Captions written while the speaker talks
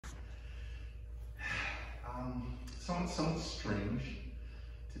somewhat strange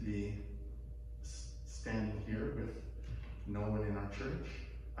to be standing here with no one in our church.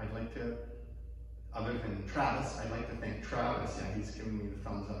 I'd like to, other than Travis, I'd like to thank Travis. Yeah, he's giving me the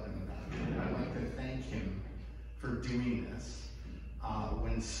thumbs up in the back. I'd like to thank him for doing this.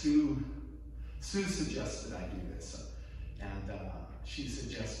 When Sue suggested I do this, and she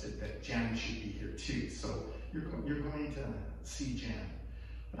suggested that Jan should be here too. So you're going to see Jan.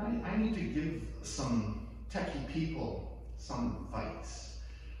 But I need to give some techie people some advice.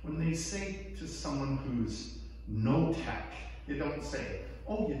 When they say to someone who's no tech, you don't say,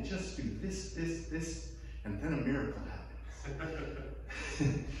 oh, you just do this, this, this, and then a miracle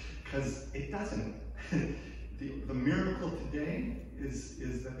happens. Because it doesn't. The miracle today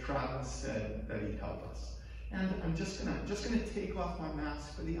is that Travis said that he'd help us. And I'm just gonna take off my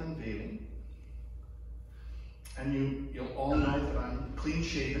mask for the unveiling. And you'll all know that I'm clean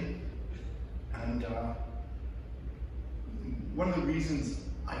shaven. And one of the reasons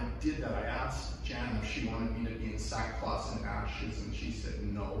I did that, I asked Jan if she wanted me to be in sackcloth and ashes, and she said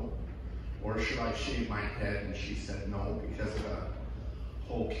no. Or should I shave my head? And she said no, because of the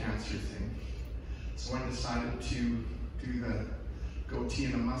whole cancer thing. So I decided to do the goatee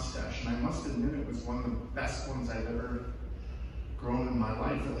and a mustache. And I must admit it was one of the best ones I've ever grown in my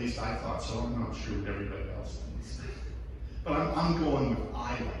life. At least I thought so. I'm not sure what everybody else thinks. But I'm going with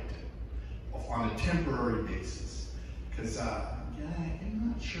I liked it on a temporary basis. Because,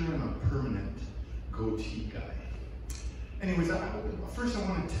 I'm not sure I'm a permanent goatee guy. Anyways, first I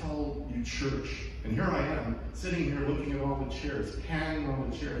want to tell you, church, and here I am, sitting here looking at all the chairs, panning all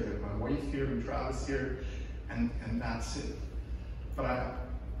the chairs, and my wife here and Travis here, and that's it. But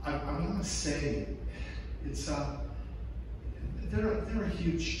I want to say, it's there are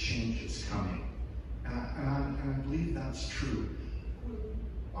huge changes coming, and I believe that's true.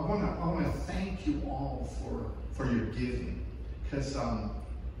 I want to thank you all for your giving, because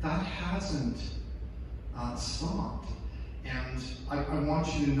that hasn't stopped. And I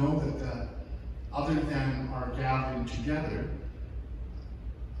want you to know that other than our gathering together,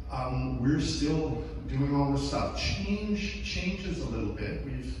 we're still doing all this stuff. Changes a little bit.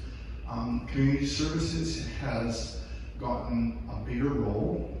 We've community services has gotten a bigger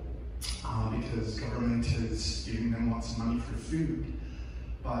role because government is giving them lots of money for food.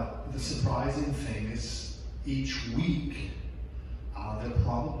 But the surprising thing is each week they're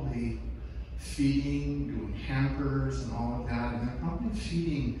probably feeding, doing hampers and all of that, and they're probably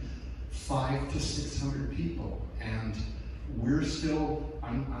feeding 500 to 600 people. And we're still,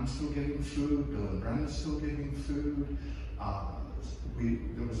 I'm still giving food, Bill and Brenda's still giving food.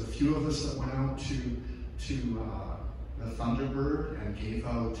 There was a few of us that went out to the Thunderbird and gave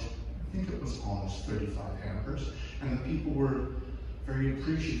out, I think it was almost 35 hampers, and the people were very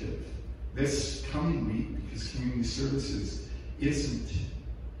appreciative. This coming week, because community services isn't,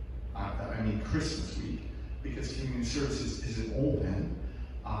 Christmas week, because community services isn't open,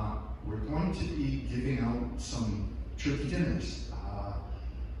 we're going to be giving out some turkey dinners.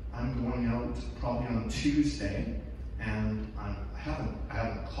 I'm going out probably on Tuesday, and I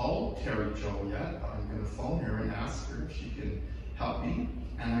haven't called Terry Jo yet, but I'm going to phone her and ask her if she can help me.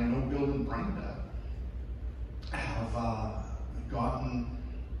 And I know Bill and Brenda have gotten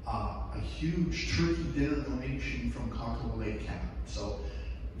a huge turkey dinner donation from Kakwa Lake Camp. So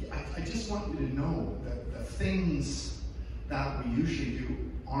I just want you to know that the things that we usually do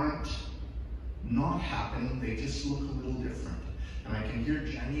aren't not happening, they just look a little different. And I can hear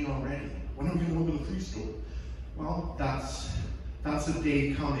Jenny already, when are we going to go to the food store? Well, that's a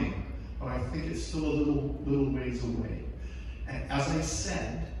day coming, but I think it's still a little ways away. And as I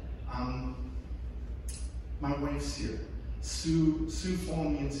said, my wife's here. Sue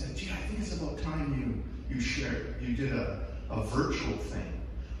phoned me and said, gee, I think it's about time you did a virtual thing.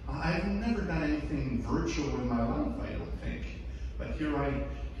 I've never done anything virtual in my life, I don't think. But here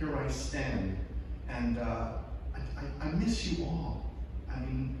I stand, and I miss you all. I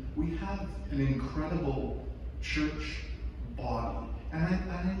mean, we have an incredible church body, and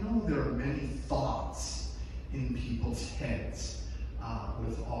I know there are many thoughts in people's heads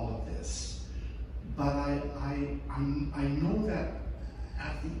with all of this. But I know that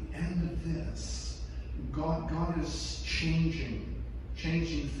at the end of this, God is changing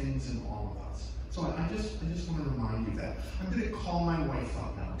things in all of us. So I just want to remind you that. I'm going to call my wife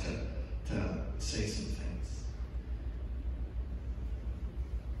up now to say some things.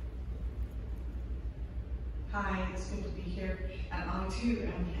 Hi, it's good to be here. And I too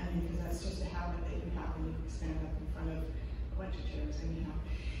am handy, because that's just a habit that you have when you stand up in front of a bunch of chairs anyhow.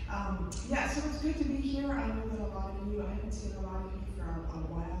 So it's good to be here. I know that a lot of you, I haven't seen a lot of you for a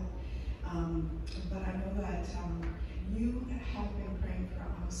while. But I know that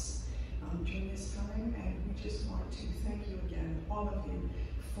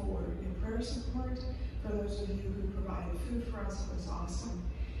your prayer support, for those of you who provided food for us. It was awesome.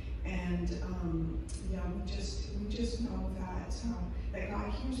 And yeah, we just know that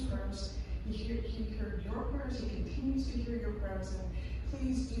God hears prayers. He heard your prayers. He continues to hear your prayers. And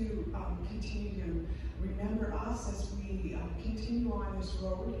please do continue to remember us as we continue on this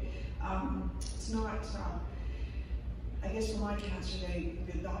road. It's not, I guess for my cancer,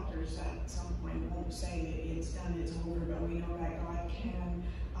 the doctors at some point won't say it's done, it's over, but we know that God can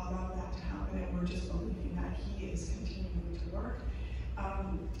allow that to happen, and we're just believing that He is continuing to work.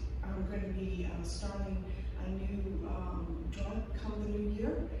 I'm going to be starting a new drug come the new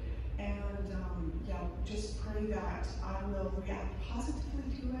year, and yeah, just pray that I will react positively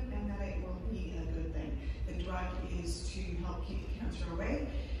to it and that it will be a good thing. The drug is to help keep the cancer away,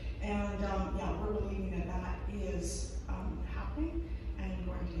 and yeah, we're believing that that is happening and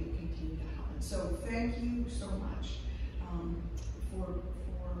going to continue to happen. So thank you so much for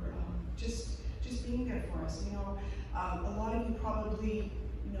just being there for us. You know, a lot of you probably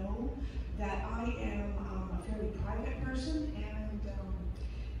know that I am a fairly private person, and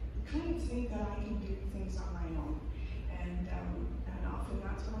kind of think that I can do things on my own, and often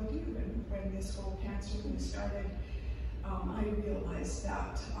that's what I do. And when this whole cancer thing started, I realized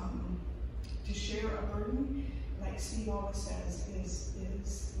that to share a burden, like Steve always says,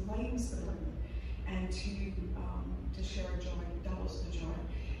 is lightens the burden, and to share joy doubles the joy.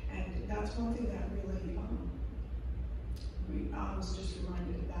 And that's one thing that really I was just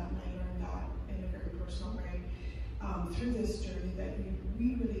reminded of that, and I learned that in a very personal way through this journey, that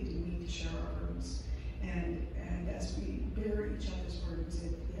we really do need to share our burdens, and as we bear each other's burdens,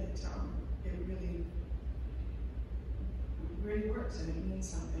 it really works, and it means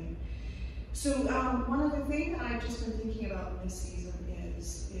something. So one other thing that I've just been thinking about in this season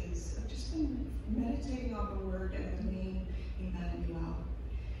is I've just been meditating on the word and the name Emmanuel,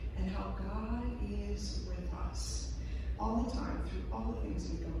 and how God is with us all the time through all the things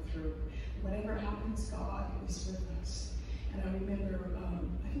we go through. Whatever happens, God is with us. And I remember,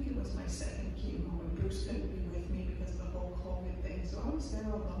 I think it was my second chemo, and Bruce couldn't be with me because of the whole COVID thing, so I was there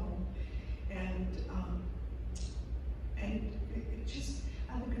alone. And it just,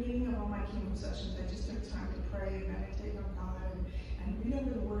 at the beginning of all my chemo sessions, I just took time to pray and meditate on God and read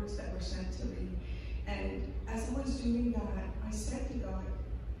over the words that were sent to me. And as I was doing that, I said to God,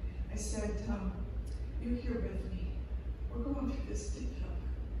 I said, you're here with me. We're going through this together,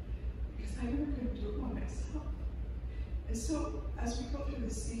 because I never could do it by myself. And so, as we go through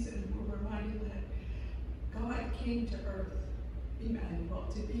this season, we're reminded that God came to earth, Emmanuel,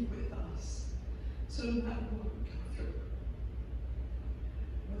 to be with us. So no matter what we go through,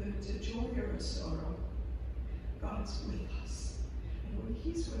 whether it's a joy or a sorrow, God's with us. And when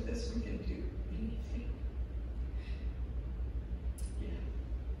He's with us, we can do anything. Yeah.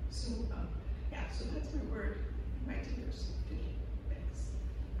 So, so that's my word, my tears. Thanks.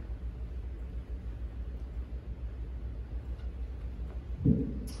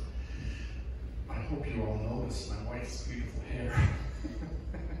 I hope you all noticed my wife's beautiful hair.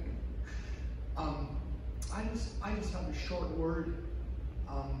 I just have a short word,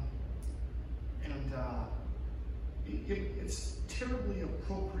 it's terribly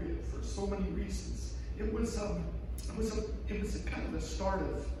appropriate for so many reasons. It was a kind of the start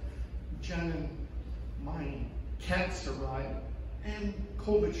of Jen and my cancer ride, and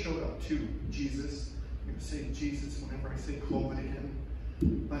COVID showed up too. Jesus, I'm going to say Jesus whenever I say COVID again,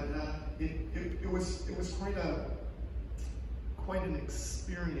 but it was quite an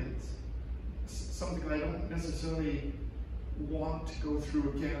experience. Something that I don't necessarily want to go through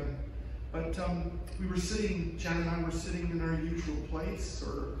again. But we were sitting, Jen and I were sitting in our usual place,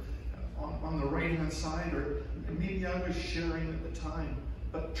 or on the right-hand side, or maybe I was sharing at the time.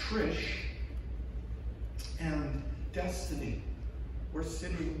 But Trish and Destiny were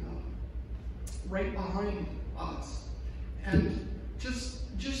sitting right behind us. And just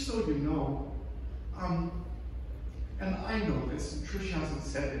so you know, and I know this, and Trish hasn't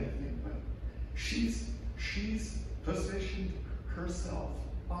said anything, but she's positioned herself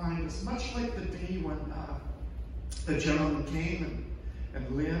behind us, much like the day when the gentleman came and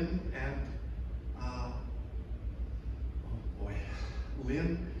Lynn and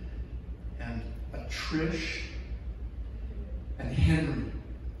Lynn and Trish and Henry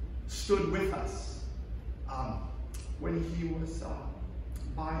stood with us when he was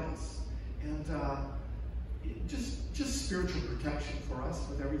by us, and just spiritual protection for us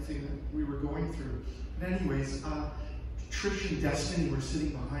with everything that we were going through. But anyways, Trish and Destiny were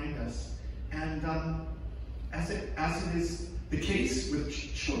sitting behind us, and as it is the case with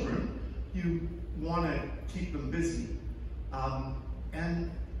children, you want to keep them busy.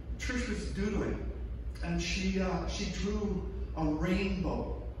 And Trish was doodling, and she drew a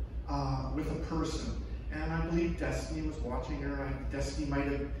rainbow with a person. And I believe Destiny was watching her. Destiny might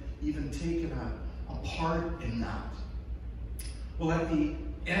have even taken a part in that. Well, at the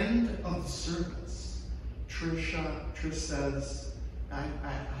end of the service, Trish says, I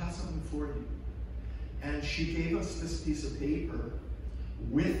have something for you. And she gave us this piece of paper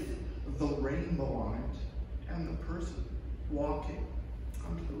with the rainbow on it and the person walking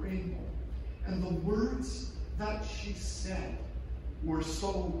under the rainbow. And the words that she said were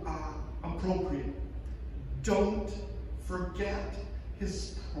so appropriate. Don't forget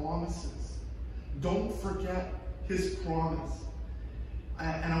his promises. Don't forget his promise.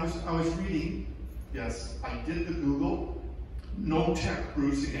 And I was reading, yes, I did the Google, no tech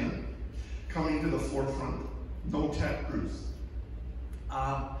Bruce again, coming to the forefront, no tech Bruce.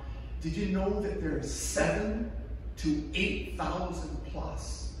 Did you know that there are 7,000 to 8,000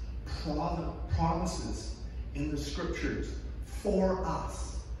 plus promises in the scriptures for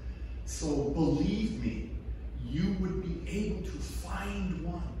us? So believe me, you would be able to find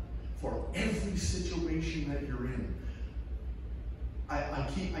one for every situation that you're in. I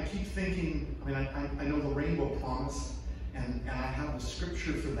keep thinking, I know the rainbow promise, and I have the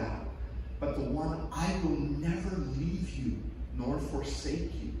scripture for that, but the one, I will never leave you nor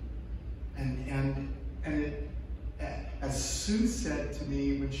forsake you. And it, as Sue said to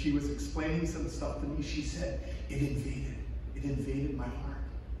me when she was explaining some stuff to me, she said, it invaded my heart.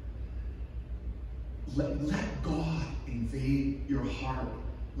 Let God invade your heart.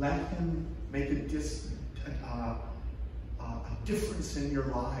 Let him make a difference in your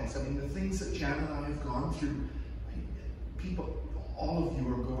lives. I mean, the things that Jan and I have gone through, people, all of you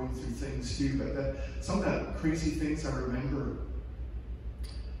are going through things too, but some of the crazy things I remember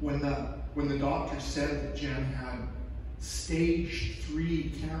when the doctor said that Jan had stage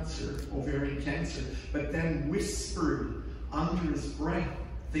 3 cancer, ovarian cancer, but then whispered under his breath,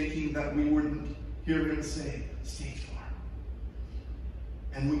 thinking that we wouldn't hear him say, stage 4.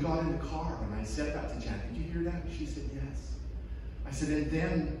 And we got in the car, and I said that to Jan. Did you hear that? And she said, yes. I said, and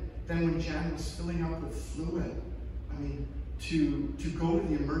then when Jan was filling up with fluid, to go to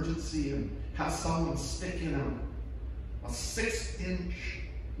the emergency and have someone stick in a 6-inch,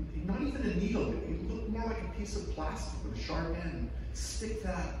 not even a needle, it looked more like a piece of plastic with a sharp end, stick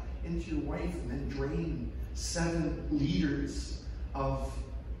that into your wife and then drain 7 liters of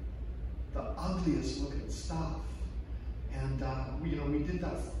the ugliest looking stuff. And we did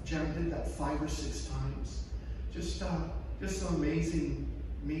that, Jan did that 5 or 6 times. Just some amazing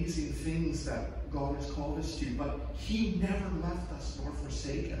things that God has called us to. But he never left us nor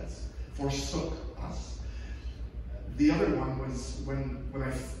forsook us. The other one was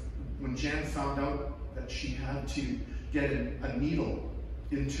when Jan found out that she had to get a needle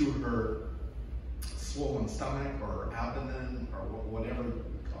into her swollen stomach or abdomen or whatever you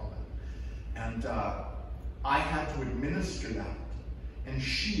call it. And I had to administer that. And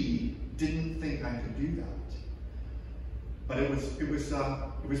she didn't think I could do that. But it was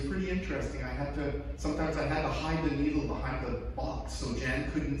pretty interesting. Sometimes I had to hide the needle behind the box so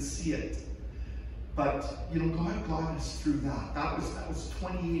Jan couldn't see it. But God got us through that. That was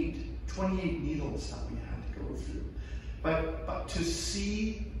 28 needles that we had to go through. But to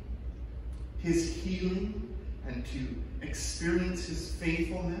see his healing and to experience his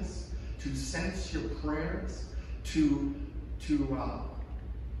faithfulness, to sense your prayers, to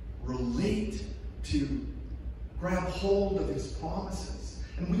relate, to grab hold of his promises.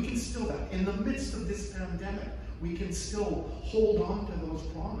 And we can still, in the midst of this pandemic, we can still hold on to those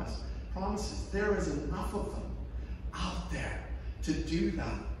promises. There is enough of them out there to do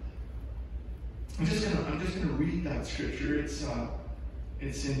that. I'm just gonna read that scripture. It's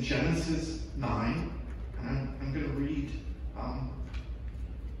in Genesis 9, and I'm gonna read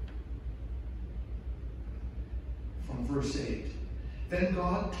from verse 8. Then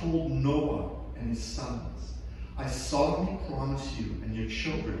God told Noah and his sons, I solemnly promise you and your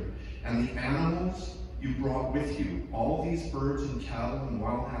children and the animals you brought with you, all these birds and cattle and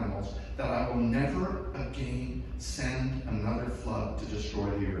wild animals, that I will never again send another flood to destroy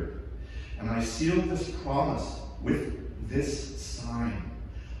the earth. And I sealed this promise with this sign.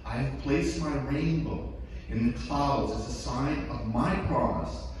 I have placed my rainbow in the clouds as a sign of my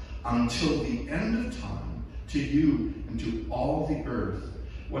promise until the end of time to you and to all the earth.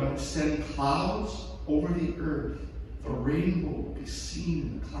 When I send clouds over the earth, the rainbow will be seen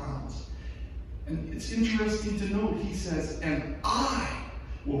in the clouds. And it's interesting to note, he says, and I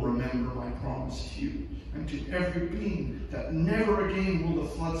will remember my promise to you and to every being, that never again will the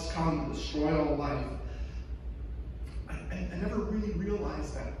floods come and destroy all life. I never really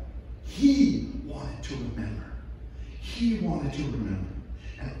realized that He wanted to remember. He wanted to remember.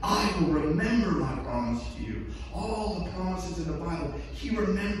 And I will remember my promise to you. All the promises in the Bible, he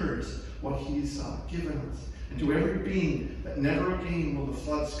remembers what he's given us. And to every being that never again will the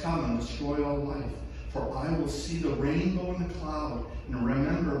floods come and destroy all life. For I will see the rainbow in the cloud and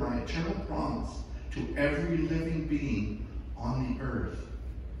remember my eternal promise to every living being on the earth.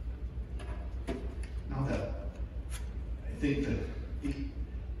 Now I think that the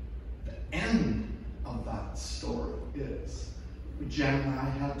end of that story is Jen and I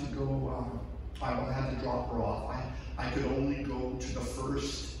had to go, I had to drop her off. I could only go to the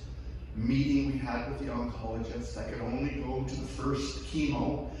first meeting we had with the oncologist. I could only go to the first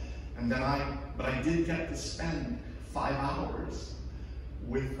chemo. And then but I did get to spend 5 hours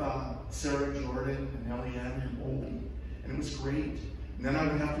with Sarah Jordan and Eliane and Obi. And it was great. And then I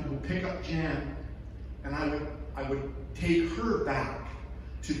would have to go pick up Jan, and I would take her back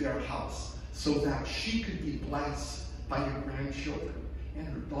to their house so that she could be blessed by her grandchildren and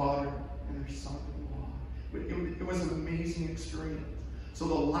her daughter and her son-in-law. It was an amazing experience. So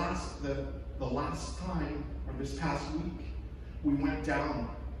the last time, or this past week, we went down,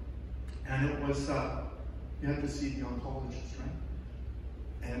 and it was you had to see the oncologist, right?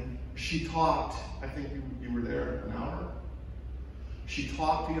 And she talked. I think you were there an hour. She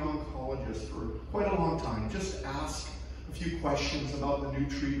talked to the oncologist for quite a long time, just asked a few questions about the new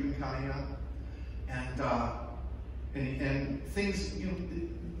treatment coming up, and things,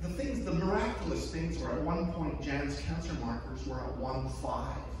 the miraculous things were at one point Jan's cancer markers were at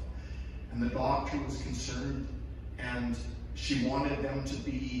 1.5, and the doctor was concerned, and she wanted them to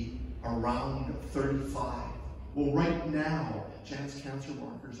be around 35. Well, right now, Jan's cancer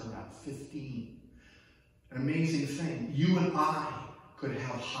markers are at 15. An amazing thing. You and I could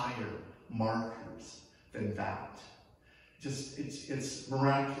have higher markers than that. It's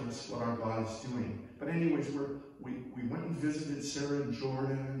miraculous what our God is doing. But anyways, we went and visited Sarah and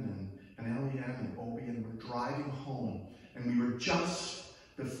Jordan and Eliane and Obi, and we're driving home, and we were just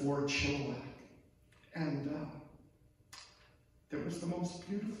before Chilliwack, and there was the most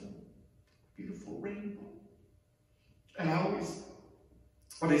beautiful rainbow. And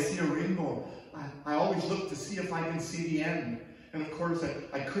when I see a rainbow, I always look to see if I can see the end. And of course,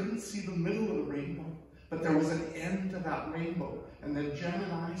 I couldn't see the middle of the rainbow, but there was an end to that rainbow. And then Jen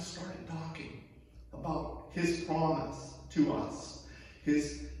and I started talking about his promise to us,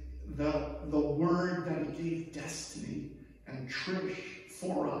 the word that he gave Destiny and Trish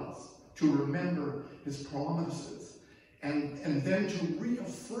for us to remember his promises, and then to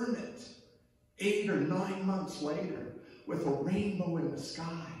reaffirm it 8 or 9 months later with a rainbow in the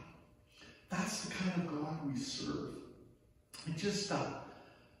sky. That's the kind of God we serve. I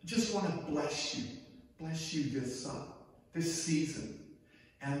just want to bless you this season,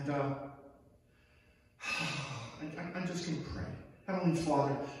 and I'm just going to pray. Heavenly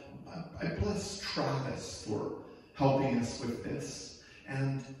Father, I bless Travis for helping us with this,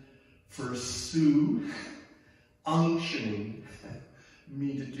 and for Sue unctioning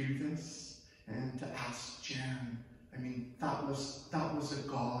me to do this, and to ask Jan. I mean, that was a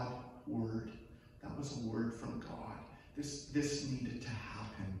God word. That was a word from God. This needed to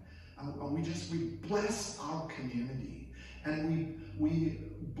happen. We bless our community, and we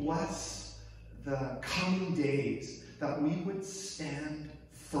bless the coming days, that we would stand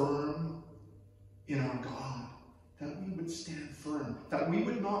firm in our God, that we would stand firm, that we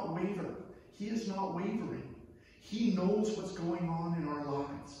would not waver. He is not wavering. He knows what's going on in our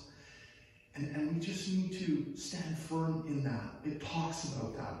lives. And we just need to stand firm in that. It talks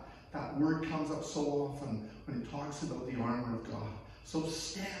about that. That word comes up so often when it talks about the armor of God. So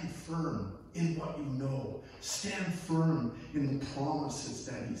stand firm in what you know. Stand firm in the promises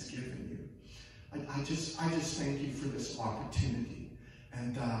that he's given you. I just thank you for this opportunity.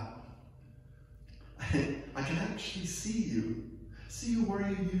 And I can actually see you where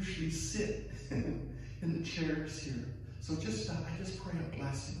you usually sit in the chairs here. So I just pray a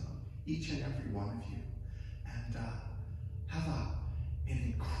blessing on each and every one of you. And have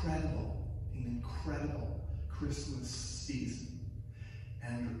an incredible Christmas season.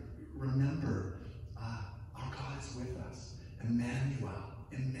 And remember, our God is with us. Emmanuel.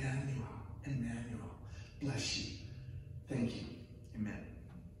 Bless you. Thank you.